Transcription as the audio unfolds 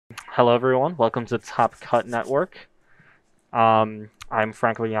Hello, everyone. Welcome to Top Cut Network. I'm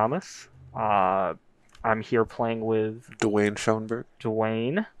Franco Yamas. I'm here playing with Duane Schoenberg.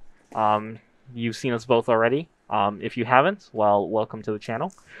 Duane. Um, you've seen us both already. If you haven't, well, welcome to the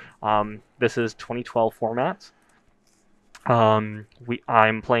channel. This is 2012 format. I'm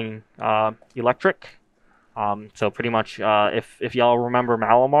playing Electric. So pretty much, if y'all remember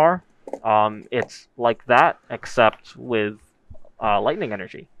Malamar, it's like that except with lightning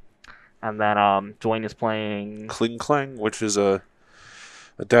energy. And then Duane is playing Klinklang, which is a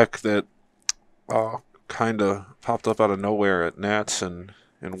deck that kind of popped up out of nowhere at Nats and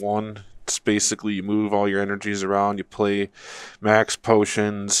won. It's basically you move all your energies around, you play max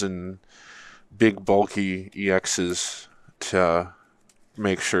potions and big bulky EXs to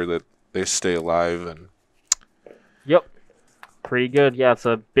make sure that they stay alive. And Yep, pretty good. Yeah, it's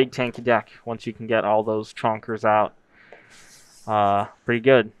a big tanky deck once you can get all those chonkers out. Pretty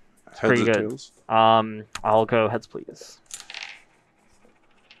good. It's heads pretty or good. tails? I'll go heads, please.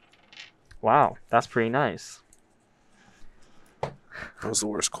 Wow, that's pretty nice. That was the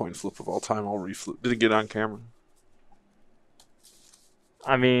worst coin flip of all time. I'll reflip. Did it get on camera?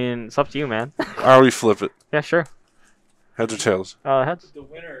 I mean, it's up to you, man. I'll reflip it. Yeah, sure. Heads or tails? Heads. The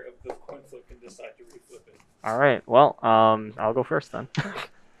winner of the coin flip can decide to reflip it. All right. Well, I'll go first then.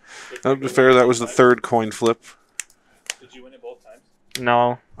 To be fair, that was the third coin flip. Did you win it both times?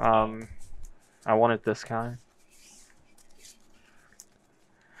 No. I won it this time.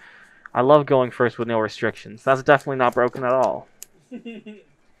 I love going first with no restrictions. That's definitely not broken at all. Thanks,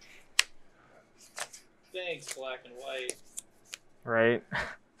 black and white. Right?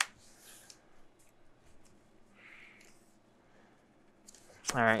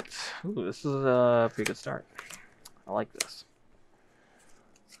 Alright. Ooh, this is a pretty good start. I like this.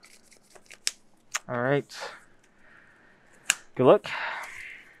 Alright. Good luck.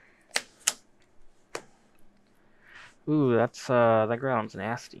 Ooh, that ground's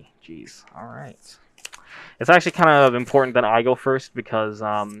nasty. Jeez. Alright. It's actually kind of important that I go first because,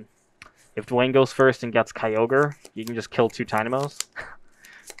 if Duane goes first and gets Kyogre, you can just kill 2 Dynamos.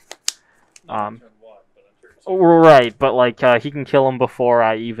 Not on turn one, but on turn two. Right, but like he can kill him before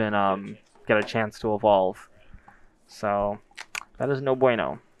I even get a chance to evolve. So that is no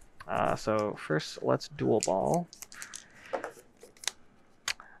bueno. So first, let's dual ball.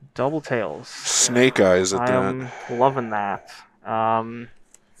 Double tails. Snake eyes at I'm that. loving that.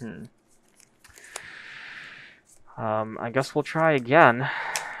 I guess we'll try again.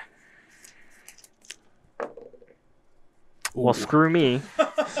 Well, Ooh. screw me.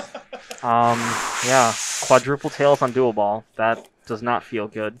 Yeah, quadruple tails on dual ball. That does not feel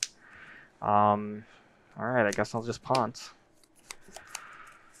good. Alright, I guess I'll just punt.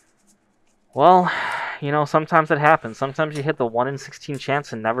 Well, you know, sometimes it happens. Sometimes you hit the 1 in 16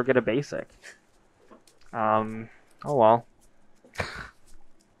 chance and never get a basic. Oh well.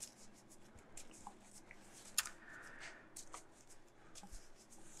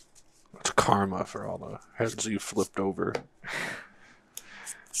 It's karma for all the heads you flipped over.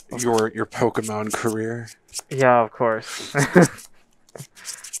 Your Pokemon career. Yeah, of course.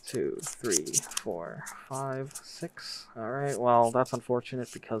 2, 3, 4, 5, 6. Alright, well, that's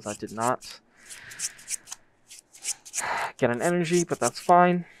unfortunate because I did not get an energy, but that's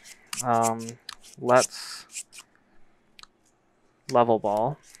fine. Let's level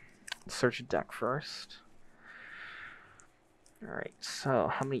ball. Search a deck first. Alright, so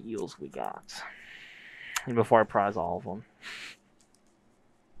how many eels we got? And before I prize all of them.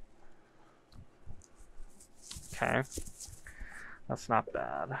 Okay. That's not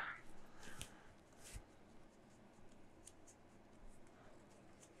bad.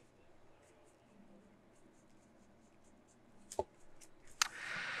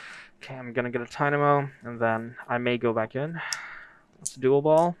 Okay, I'm gonna get a Dynamo, and then I may go back in. Let's dual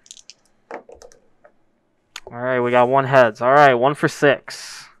ball. Alright, we got 1 heads. Alright, 1 for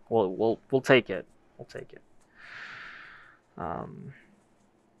 6. We'll take it. We'll take it.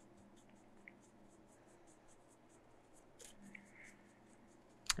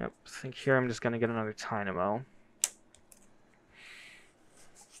 Yep, I think here I'm just gonna get another Dynamo.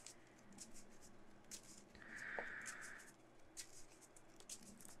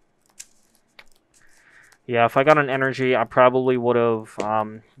 Yeah, if I got an energy, I probably would have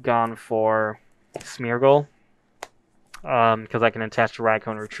gone for Smeargle. Because I can attach to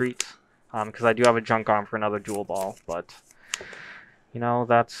Raccoon Retreat. Because I do have a Junk Arm for another dual ball, but you know,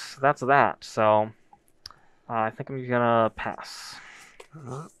 that's that. So I think I'm gonna pass.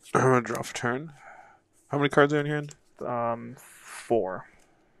 I'm gonna draw for turn. How many cards are in your hand? 4.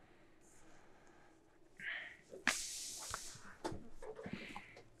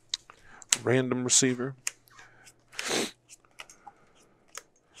 Random receiver.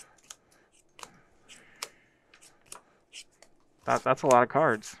 That's a lot of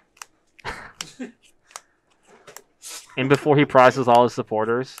cards. And before he prizes all his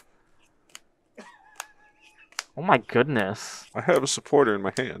supporters. Oh my goodness. I have a supporter in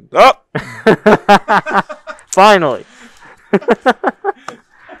my hand. Oh! Finally.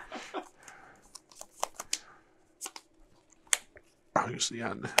 I'll use the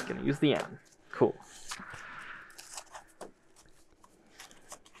end. Gonna use the N. Cool.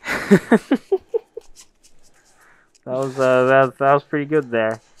 That was pretty good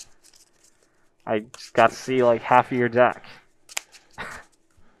there. I just got to see like half of your deck.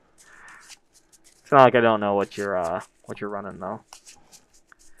 It's not like I don't know what you're running though.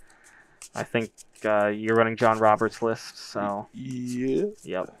 I think you're running John Roberts' list, so Yeah.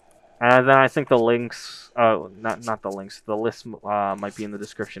 yep. And then I think the links, not the links, the list might be in the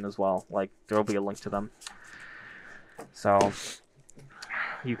description as well. Like there'll be a link to them, so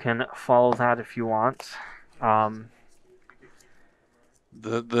you can follow that if you want.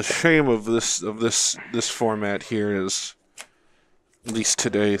 The shame of this format here is, at least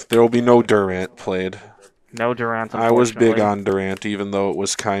today, there will be no Durant played. No Durant. I was big on Durant, even though it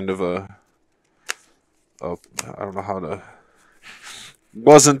was kind of a I don't know how to.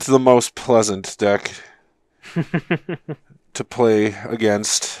 Wasn't the most pleasant deck to play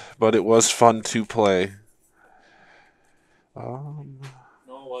against, but it was fun to play. No,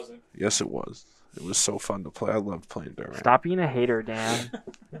 it wasn't. Yes, it was. It was so fun to play. I loved playing Durant. Stop being a hater, Dan.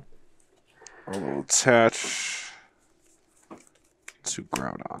 I will attach to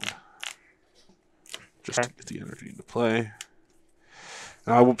Groudon. Just to get the energy into play.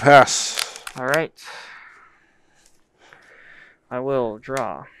 And I will pass. All right. I will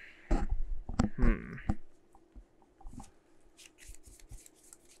draw.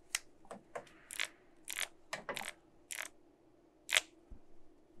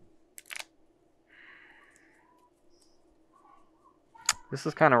 This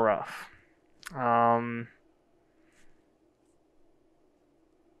is kind of rough. I'm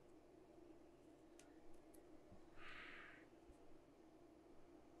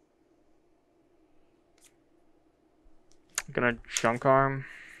gonna junk arm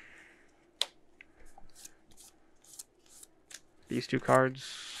these two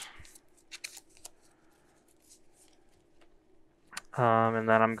cards. And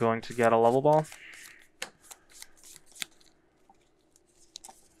then I'm going to get a level ball.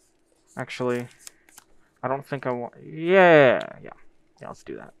 Actually, I don't think I want... Yeah, let's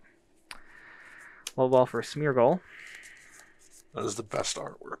do that. Level ball for Smeargle. That is the best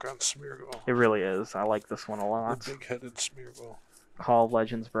artwork on Smeargle. It really is. I like this one a lot. The big-headed Smeargle. Call of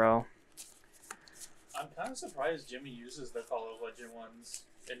Legends, bro. I'm kind of surprised Jimmy uses the Call of Legend ones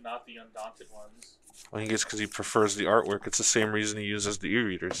and not the Undaunted ones. I think it's because he prefers the artwork. It's the same reason he uses the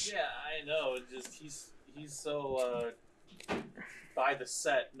e-readers. Yeah, I know. Just he's so buy the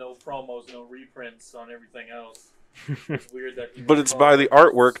set, no promos, no reprints on everything else. It's weird that. But it's by the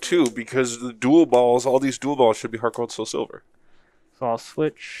artwork too, because the dual balls, all these dual balls should be Heart Gold, Soul Silver. So I'll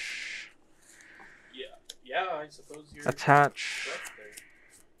switch. Yeah, I suppose you're. Attach.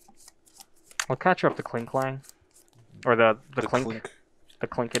 I'll catch up the Klinklang. Or the Clink. The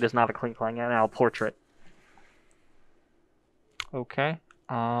Clink. It is not a Klinklang, and I'll portrait. Okay.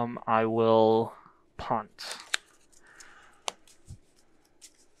 I will punt.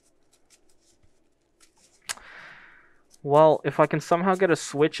 Well, if I can somehow get a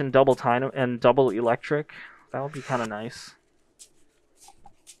switch and double electric, that would be kind of nice.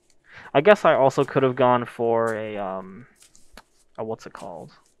 I guess I also could have gone for a what's it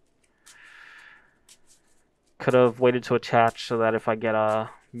called? Could have waited to attach so that if I get a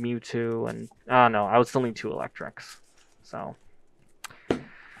Mewtwo and no, I would still need 2 electrics. So, all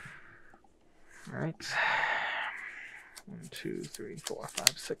right, 1, 2, 3, 4,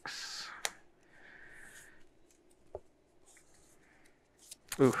 5, 6.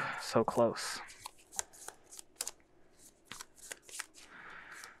 Ooh, so close.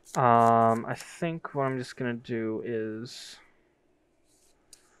 I think what I'm just gonna do is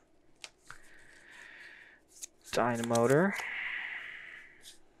Dynamotor.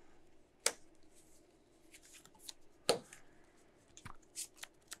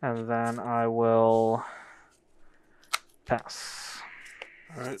 And then I will pass.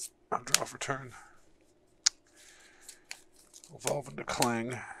 Alright, I'll draw for turn. Evolve into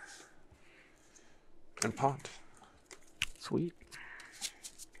Klang. And Pond. Sweet.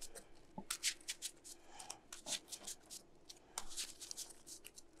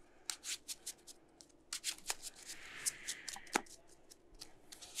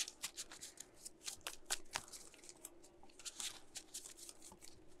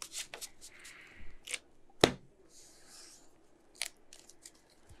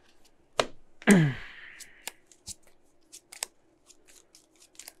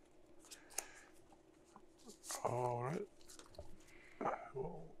 Alright. I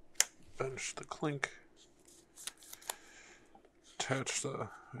will bench the Klink. Attach the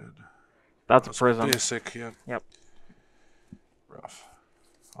head. That's a prism. Basic, yep. Yep. Rough.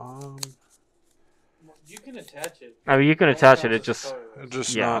 You can attach it. I mean, you can Only attach it. counts It as just, colorless.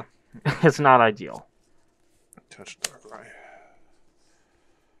 Just yeah, not it's not ideal. touch Darkrai.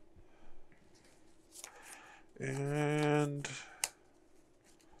 And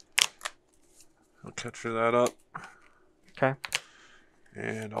I'll capture that up. Okay.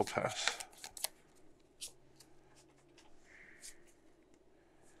 And I'll pass.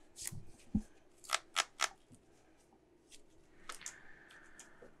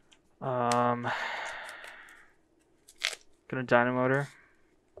 Gonna Dynamotor.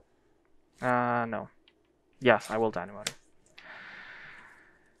 No. Yes, I will Dynamotor.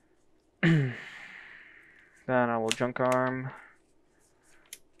 Then I will Junk Arm.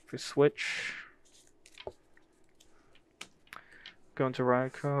 For switch. Go into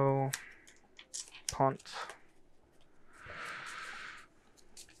Raikou. Punt.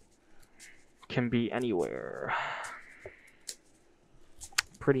 Can be anywhere.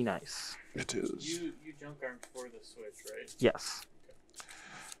 Pretty nice. It is. You junk arm for the switch, right? Yes.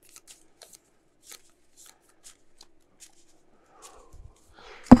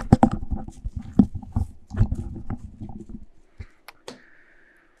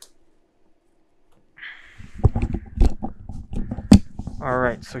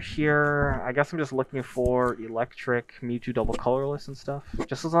 Alright, so here, I guess I'm just looking for Electric, Mewtwo double colorless and stuff.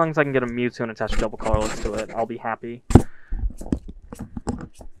 Just as long as I can get a Mewtwo and attach a double colorless to it, I'll be happy.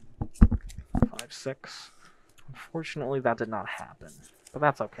 5-6. Unfortunately, that did not happen, but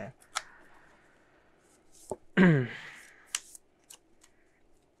that's okay. I'm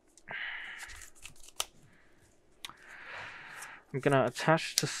gonna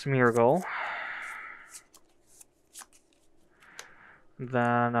attach to Smeargle.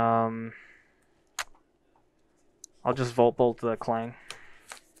 Then, I'll just Volt Bolt the Klang.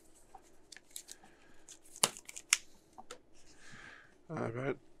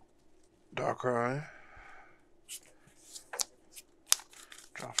 Alright. Darkrai.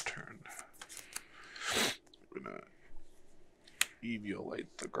 Drop turn. I'm gonna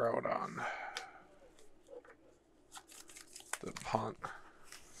Eviolate the Groudon. The Punt.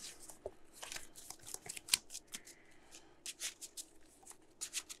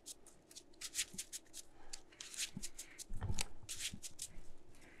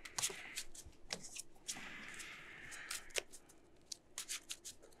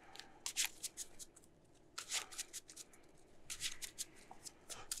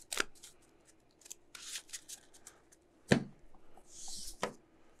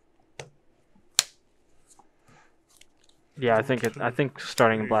 Yeah, I think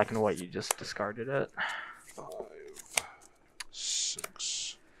starting in black and white, you just discarded it. 5,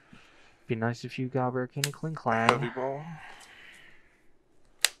 6. Be nice if you got Hurricane and Heavy Klinklang. Ball.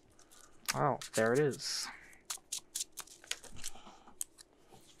 Oh, there it is.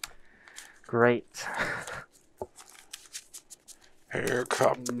 Great. Here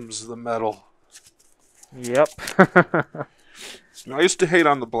comes the metal. Yep. Now, I used to hate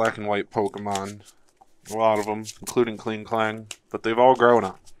on the black and white Pokemon. A lot of them, including Klinklang, but they've all grown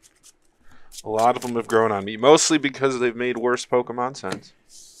on. A lot of them have grown on me, mostly because they've made worse Pokemon since.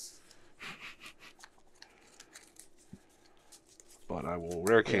 But I will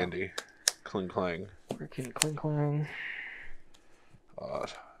rare candy Klinklang. Hurricane Klinklang.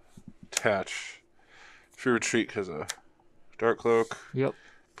 Attach Free Retreat because of Dark Cloak. Yep.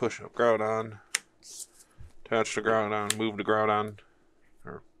 Push up Groudon. Attach to Groudon. Move to Groudon.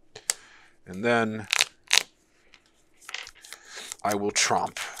 And then I will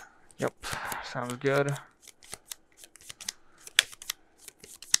Tromp. Yep. Sounds good.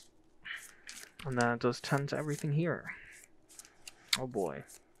 And then it does 10 to everything here. Oh boy.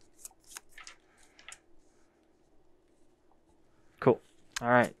 Cool.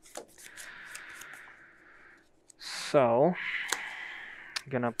 Alright. So, I'm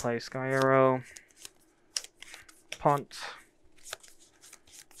gonna play Sky Arrow. Punt.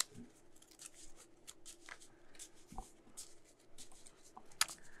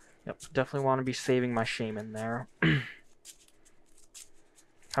 Yep, definitely want to be saving my Shaman there. How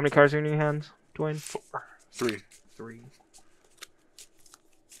many cards are in your hands, Duane? 4. 3. 3.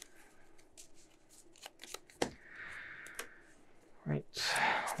 Right.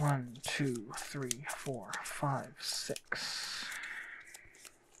 1, 2, 3, 4, 5, 6.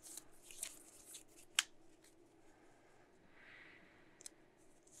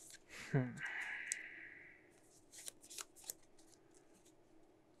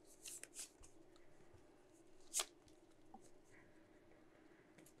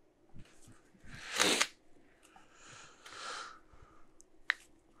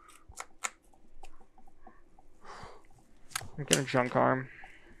 I'm gonna junk arm.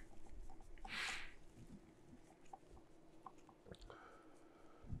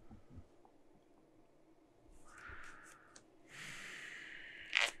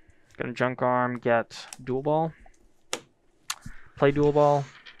 Gonna junk arm, get dual ball. Play dual ball.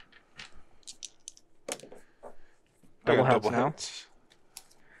 I Double got heads double now. hits.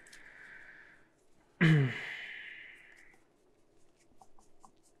 I'm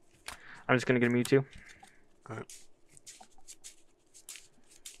just gonna get a Mewtwo. Alright.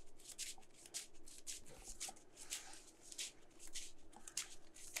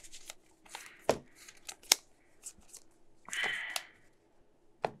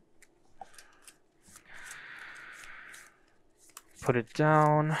 Put it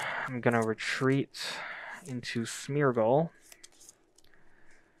down. I'm gonna retreat into Smeargle.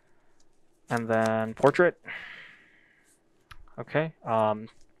 And then Portrait. Okay.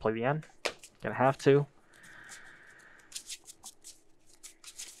 Play the end. Gonna have to.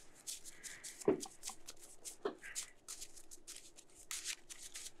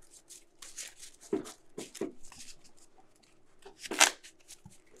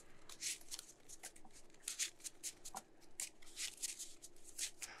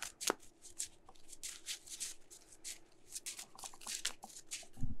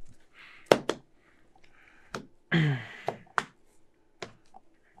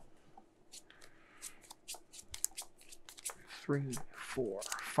 Three, 4,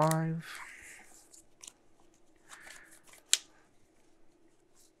 5.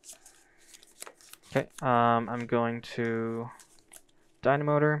 Okay, I'm going to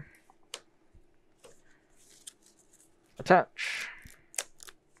Dynamotor. Attach.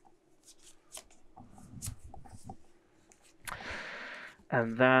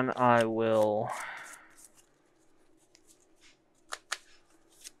 And then I will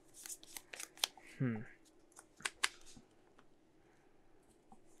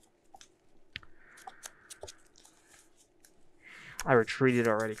I retreated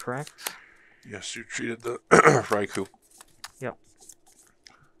already, correct? Yes, you treated the Raikou. Yep.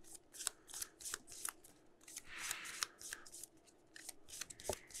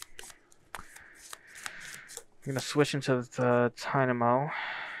 I'm gonna switch into the Dynamo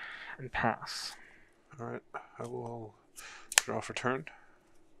and pass. Alright, I will draw for turn.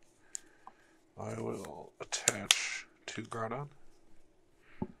 I will attach 2 Groudon.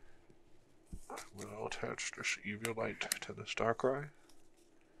 I will attach this Eviolite to this Darkrai.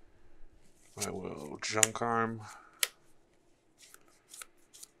 I will Junk Arm.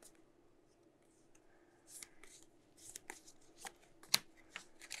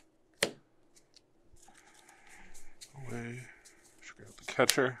 Away. Just grab the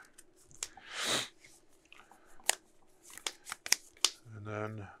catcher. And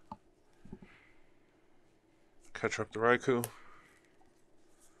then catch up the Raikou.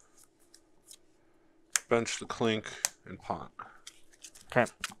 Bench the Klink and Pont. Okay.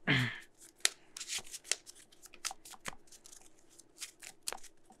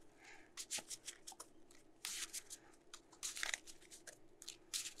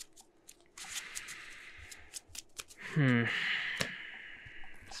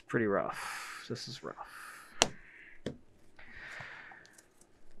 It's pretty rough. This is rough.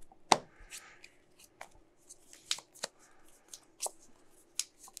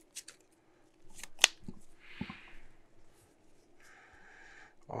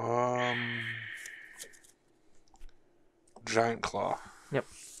 Giant Claw. Yep.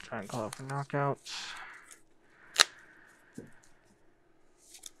 Giant Claw for knockout.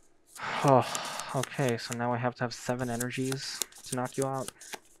 Oh, okay, so now I have to have 7 energies to knock you out.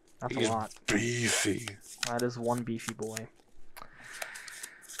 That's He's a lot. beefy. That is one beefy boy.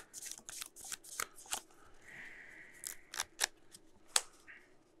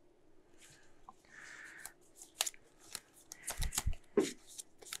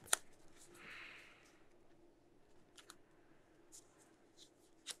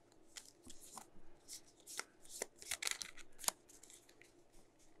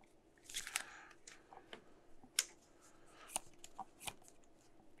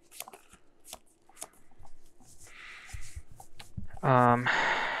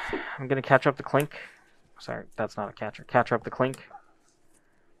 I'm gonna catch up the Klink. Sorry, that's not a catcher. Catch up the Klink.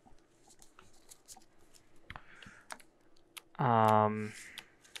 And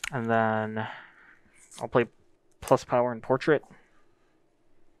then I'll play plus power and portrait.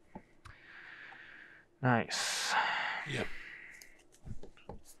 Nice. Yep.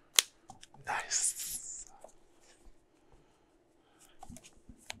 Nice.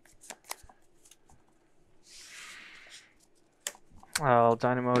 I'll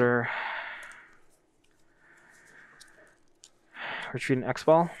Dynamotor. retreat an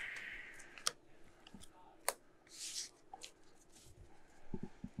X-Ball.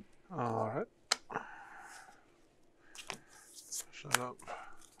 Alright. Shut up.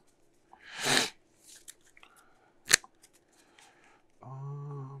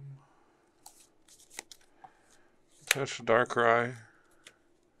 Attach a Darkrai.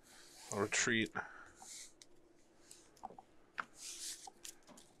 I'll retreat.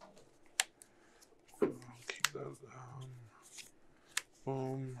 Keep that down.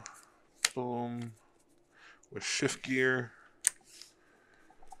 Boom. Boom. With shift gear.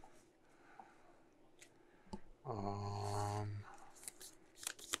 Already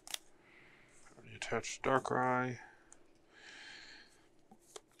attached Darkrai.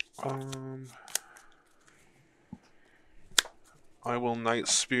 I will Night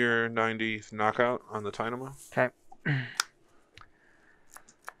Spear 90 knockout on the Dynamo. Okay.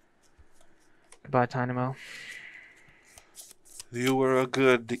 Goodbye, Dynamo. You were a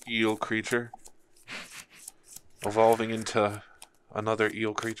good eel creature. Evolving into another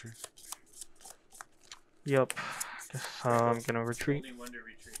eel creature. Yep. Guess I'm gonna retreat. Only one to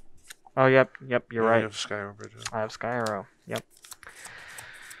retreat. Oh, yep, you're You right. have Sky Arrow Bridge. I have Sky Arrow. Yep.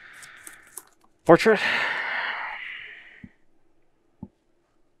 Portrait.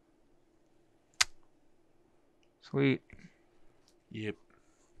 Sweet. Yep.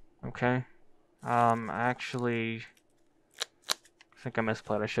 Okay. Actually, I think I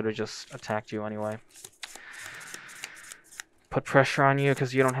misplayed. I should have just attacked you anyway. Put pressure on you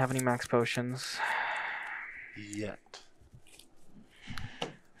because you don't have any max potions. Yet.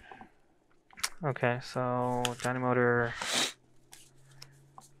 Okay, so Dynamotor.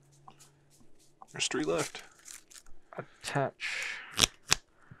 There's 3 left. Attach.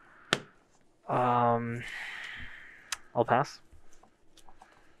 I'll pass.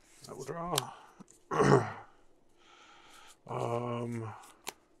 I will draw.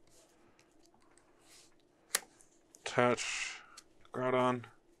 Attach Groudon.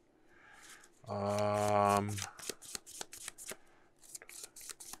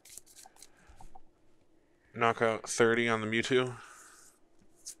 Knockout 30 on the Mewtwo.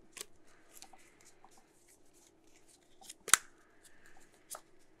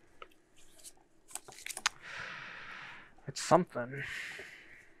 It's something.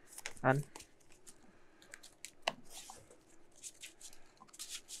 And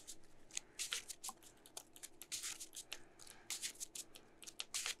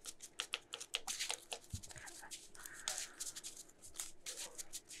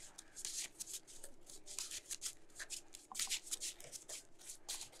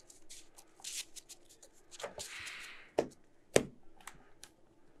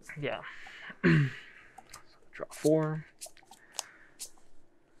yeah. Draw 4.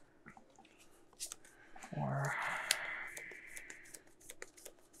 4.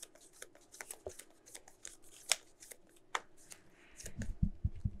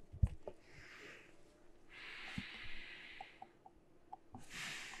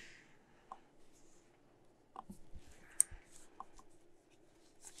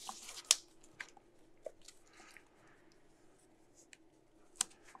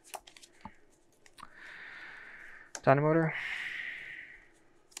 Dynamotor.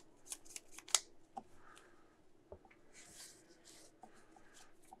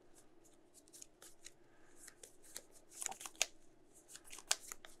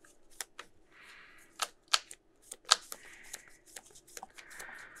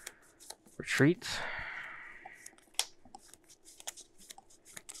 Retreat.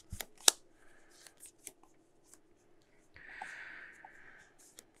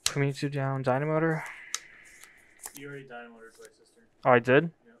 Put me 2 down. Dynamotor. You already Dynamotor twice, sister. Oh, I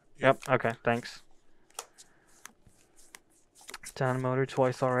did? Yep. Yep. Okay, thanks. Dynamotor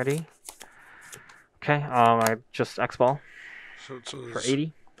twice already. Okay, I just X-Ball So it's for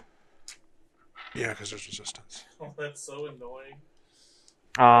 80. Yeah, because there's resistance. Oh, that's so annoying.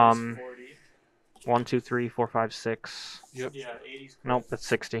 40. 40. 1, 2, 3, 4, 5, 6. Yep. Yeah, 80's Nope, that's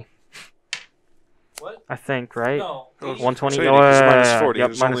 60. What? I think, right? No. Oh, 80's 120. it's 80, Oh, 'cause yeah, minus yeah, 40. Yep,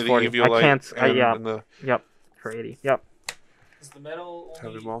 There's minus only 40. the I Eviolite can't. and, Yeah. and the Yep, for 80. Yep. Because the metal heavy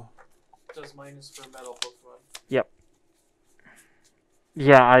only ball. does minus for metal Pokemon. Yep.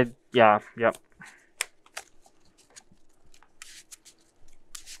 Yep.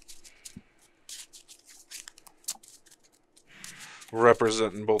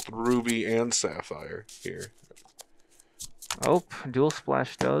 Representing both Ruby and Sapphire here. Oh, Dual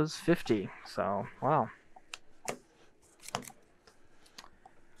Splash does 50. So, wow.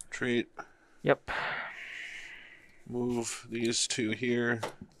 Treat. Yep. Move these 2 here.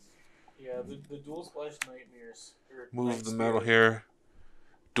 Yeah, the dual splash nightmares. Move the metal here.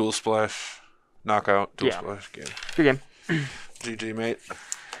 Dual splash. Knockout. Dual Yeah. splash. Game. Good game. GG, mate.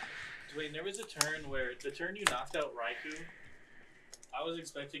 Wait, there was a turn where the turn you knocked out Raikou, I was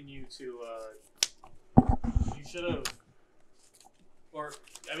expecting you to, you should have, or,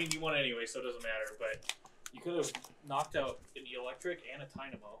 I mean, you won anyway, so it doesn't matter, but you could have knocked out an electric and a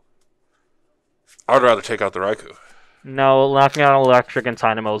Dynamo. I would rather take out the Raikou. No, knocking out electric and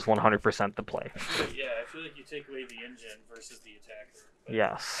Dynamo is 100% the play. Yeah, I feel like you take away the engine versus the attacker. But,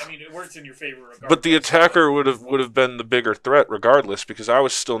 Yes. I mean, it works in your favor regardless. But the attacker would have been the bigger threat regardless, because I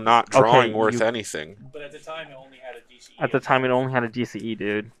was still not drawing worth anything. But at the time, it only had a DCE. At the time, it only had a DCE,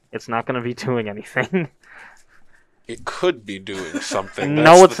 dude. It's not going to be doing anything. It could be doing something.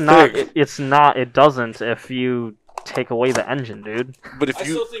 No, it's not. It's not. It doesn't if you take away the engine, dude. But if I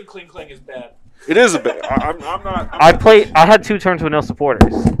you, still think Klinklang is bad. it is a bit. I'm not. I had 2 turns with no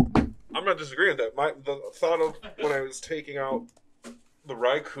supporters. I'm not disagreeing with that. The thought of when I was taking out the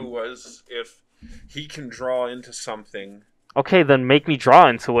Raikou was if he can draw into something. Okay, then make me draw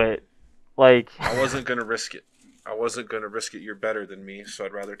into it. Like, I wasn't gonna risk it. You're better than me, so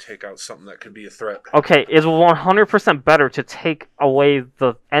I'd rather take out something that could be a threat. okay, it's 100% better to take away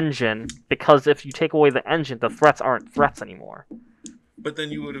the engine, because if you take away the engine, the threats aren't threats anymore. But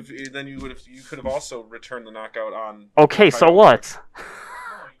then you could have also returned the knockout on. Okay, so what? No,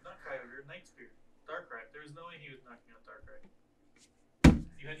 not Kyogre, Night Spirit. Darkrai. There was no way he was knocking out Darkrai.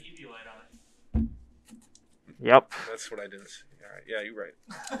 You had EV Light on it. Yep. That's what I didn't see. All right. Yeah, you're right.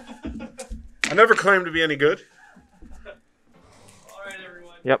 I never claimed to be any good. Alright,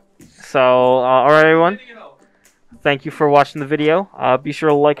 everyone. Yep. So, alright, everyone. Way to go. Thank you for watching the video. Be sure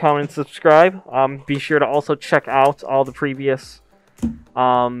to like, comment, and subscribe. Be sure to also check out all the previous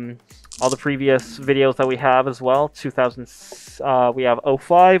videos that we have as well. We have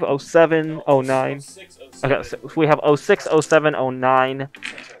 05, 07, 09. 06, 07. Okay, so we have 06, 07, 09,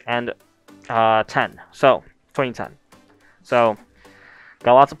 and 10. So 2010. So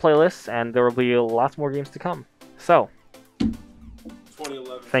got lots of playlists, and there will be lots more games to come. So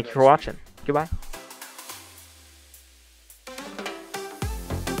 2011. thank you for watching. Goodbye.